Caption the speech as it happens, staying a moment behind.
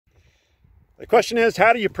The question is,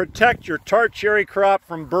 how do you protect your tart cherry crop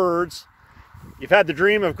from birds? You've had the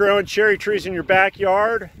dream of growing cherry trees in your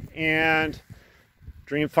backyard, and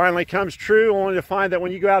dream finally comes true, only to find that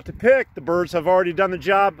when you go out to pick, the birds have already done the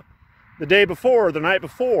job the day before, or the night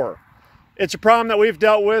before. It's a problem that we've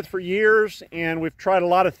dealt with for years, and we've tried a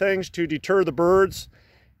lot of things to deter the birds.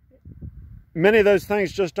 Many of those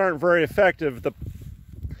things just aren't very effective. The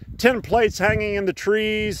tin plates hanging in the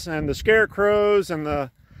trees, and the scarecrows, and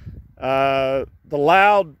the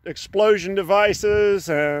loud explosion devices,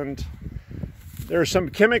 and there are some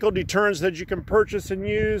chemical deterrents that you can purchase and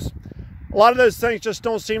use. A lot of those things just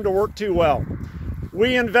don't seem to work too well.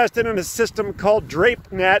 We invested in a system called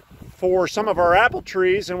drape net for some of our apple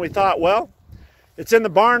trees, and we thought, well, it's in the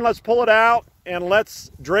barn, let's pull it out and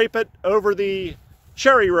let's drape it over the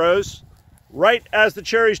cherry rows right as the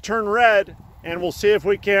cherries turn red, and we'll see if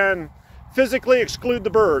we can physically exclude the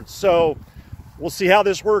birds. So we'll see how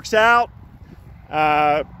this works out.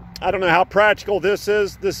 I don't know how practical this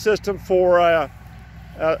is, this system, for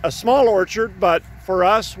a small orchard, but for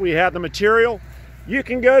us, we have the material. You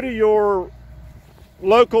can go to your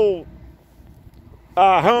local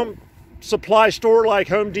home supply store like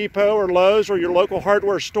Home Depot or Lowe's, or your local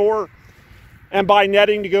hardware store, and buy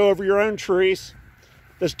netting to go over your own trees.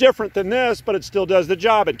 That's different than this, but it still does the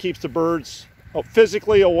job. It keeps the birds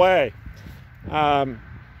physically away.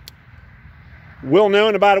 We'll know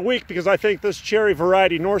in about a week, because I think this cherry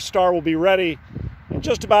variety North Star will be ready in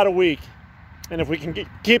just about a week. And if we can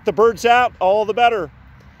keep the birds out, all the better.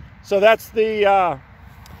 So that's the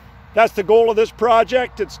goal of this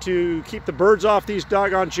project. It's to keep the birds off these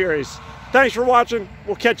doggone cherries. Thanks for watching.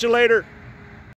 We'll catch you later.